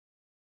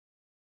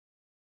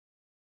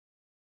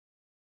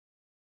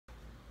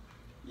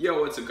Yo,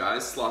 what's up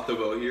guys,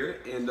 Slothobell here,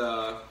 and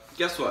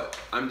guess what?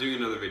 I'm doing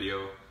another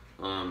video.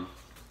 You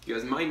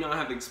guys might not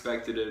have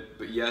expected it,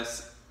 but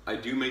yes, I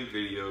do make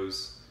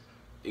videos,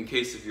 in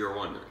case if you're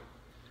wondering.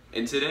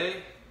 And today,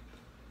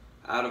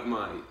 out of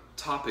my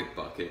topic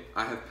bucket,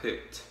 I have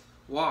picked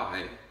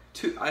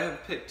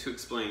to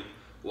explain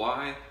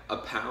why a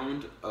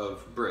pound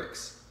of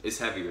bricks is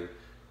heavier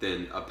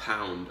than a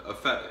pound of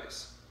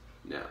feathers.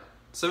 Now,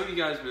 some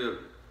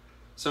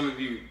of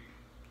you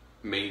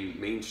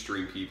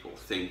mainstream people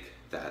think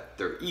that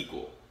they're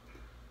equal,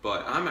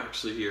 but I'm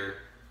actually here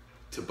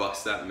to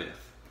bust that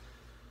myth.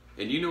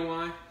 And you know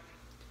why?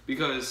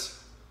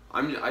 Because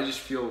I just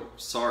feel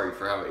sorry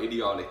for how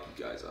idiotic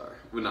you guys are.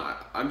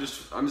 I'm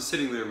just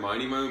sitting there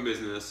minding my own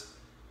business,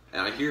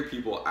 and I hear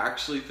people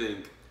actually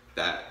think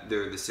that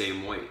they're the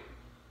same weight.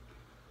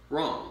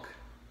 Wrong.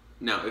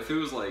 Now, if it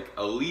was like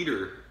a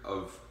liter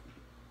of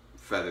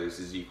feathers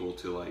is equal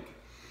to like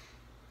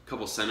a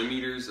couple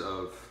centimeters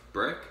of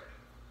brick,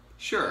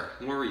 sure,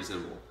 more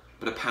reasonable.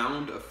 But a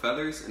pound of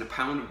feathers and a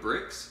pound of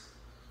bricks?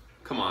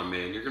 Come on,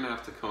 man, you're gonna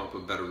have to come up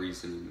with better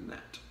reasoning than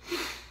that.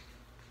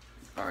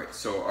 Alright,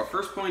 so our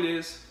first point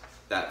is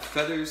that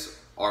feathers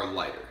are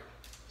lighter.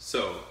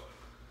 So,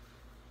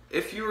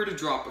 if you were to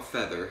drop a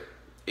feather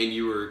and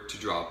you were to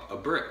drop a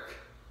brick,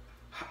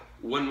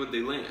 when would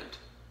they land?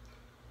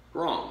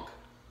 Wrong.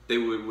 They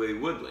would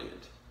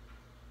land.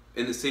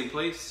 In the same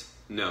place?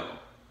 No.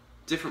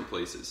 Different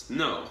places?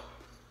 No.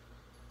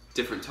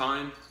 Different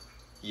time?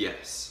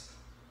 Yes.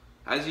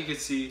 As you can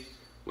see,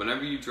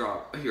 whenever you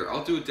drop, here,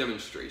 I'll do a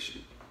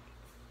demonstration.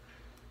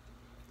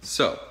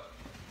 So,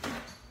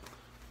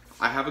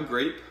 I have a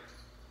grape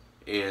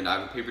and I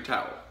have a paper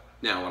towel.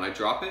 Now, when I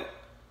drop it,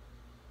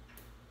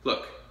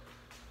 look.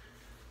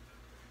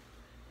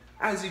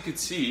 As you could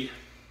see,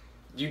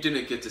 you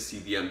didn't get to see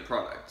the end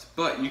product,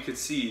 but you could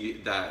see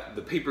that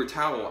the paper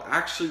towel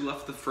actually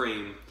left the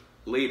frame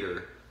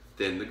later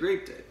than the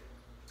grape did.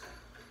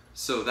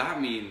 So that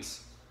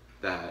means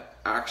that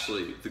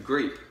actually the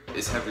grape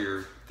is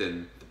heavier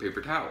than the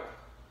paper towel,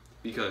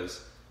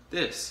 because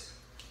this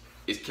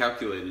is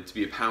calculated to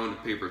be a pound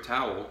of paper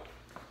towel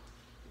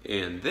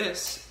and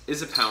this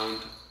is a pound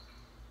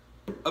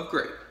of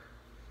grape.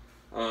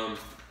 On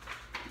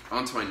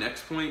to my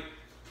next point.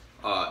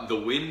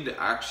 The wind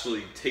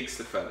actually takes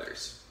the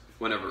feathers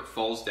whenever it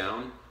falls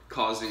down,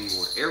 causing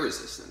more air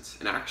resistance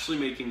and actually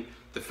making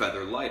the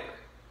feather lighter.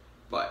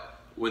 But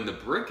when the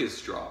brick is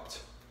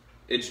dropped,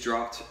 it's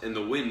dropped and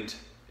the wind,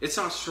 it's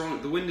not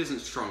strong, the wind isn't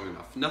strong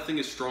enough. Nothing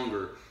is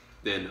stronger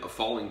than a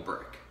falling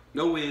brick.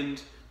 No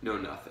wind, no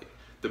nothing.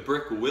 The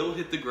brick will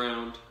hit the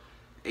ground,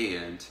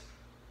 and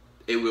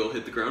it will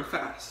hit the ground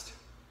fast.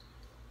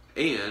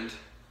 And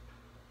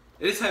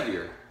it is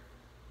heavier.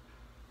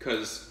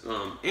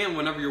 And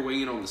whenever you're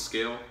weighing it on the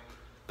scale,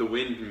 the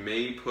wind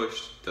may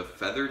push the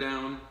feather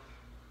down.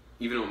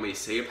 Even though it may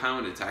say a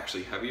pound, it's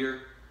actually heavier.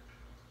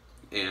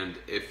 And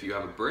if you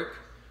have a brick,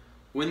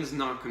 wind's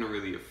not going to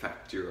really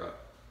affect your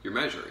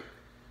measuring.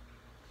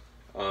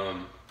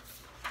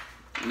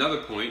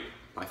 Another point,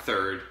 my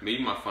third,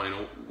 maybe my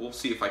final, we'll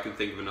see if I can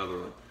think of another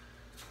one.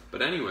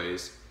 But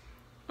anyways,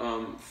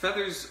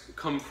 feathers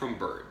come from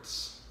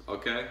birds,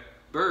 okay?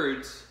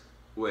 Birds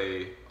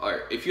weigh,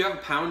 alright, if you have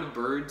a pound of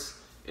birds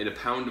and a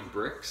pound of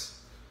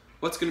bricks,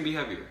 what's going to be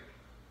heavier?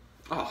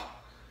 Oh,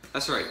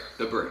 that's right,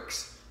 the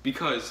bricks.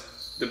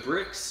 Because the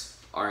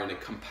bricks are in a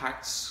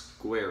compact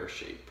square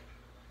shape,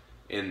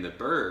 and the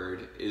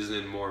bird is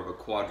in more of a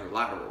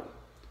quadrilateral,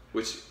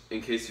 which, in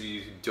case of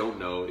you don't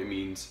know, it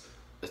means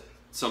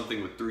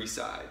something with three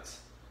sides.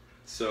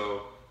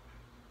 So,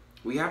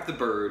 we have the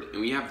bird,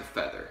 and we have the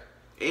feather,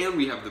 and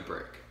we have the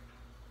brick.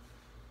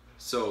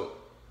 So,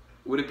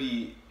 would it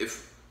be,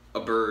 if a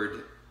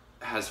bird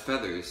has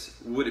feathers,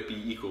 would it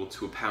be equal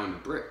to a pound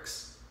of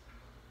bricks?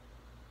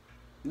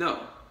 No,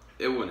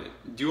 it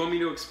wouldn't. Do you want me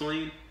to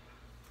explain?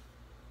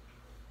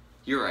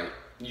 You're right,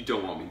 you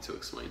don't want me to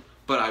explain,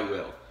 but I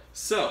will.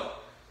 So,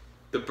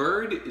 the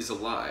bird is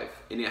alive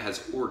and it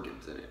has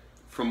organs in it.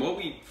 From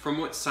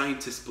what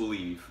scientists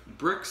believe,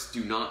 bricks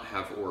do not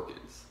have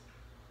organs.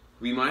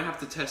 We might have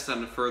to test that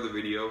in a further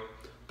video,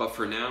 but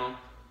for now,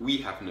 we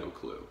have no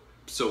clue.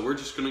 So we're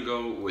just gonna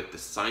go with the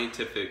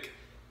scientific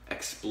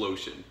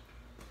explosion.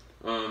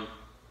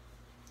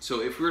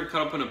 So if we were to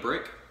cut open a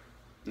brick,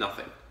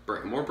 nothing,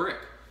 more brick.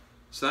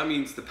 So that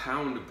means the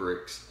pound of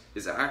bricks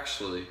is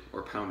actually,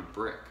 or pound of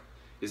brick,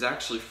 is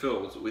actually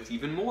filled with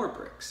even more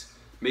bricks,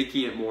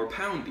 making it more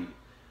poundy.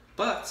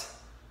 But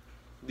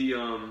the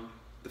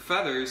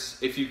feathers,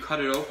 if you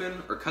cut it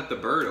open or cut the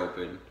bird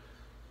open,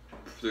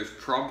 there's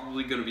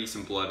probably going to be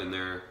some blood in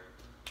there,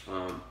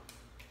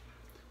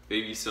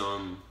 maybe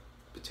some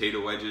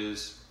potato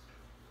wedges,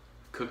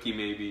 cookie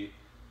maybe,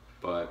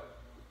 but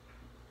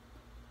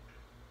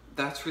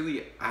that's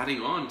really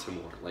adding on to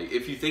more. Like,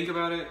 if you think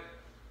about it,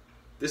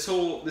 this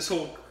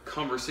whole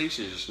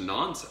conversation is just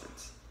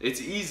nonsense.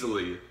 It's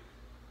easily,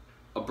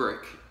 a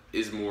brick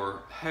is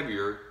more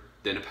heavier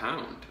than a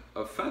pound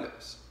of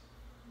feathers.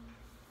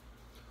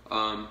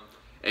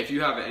 If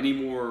you have any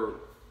more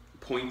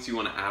points you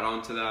want to add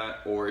on to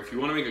that, or if you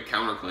want to make a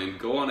counterclaim,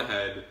 go on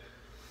ahead.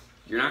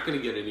 You're not going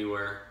to get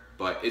anywhere,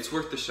 but it's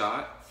worth the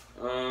shot.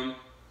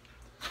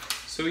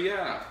 So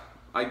yeah,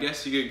 I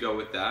guess you could go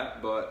with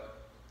that, but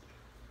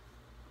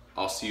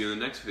I'll see you in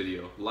the next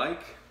video.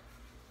 Like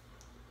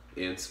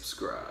and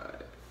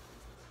subscribe.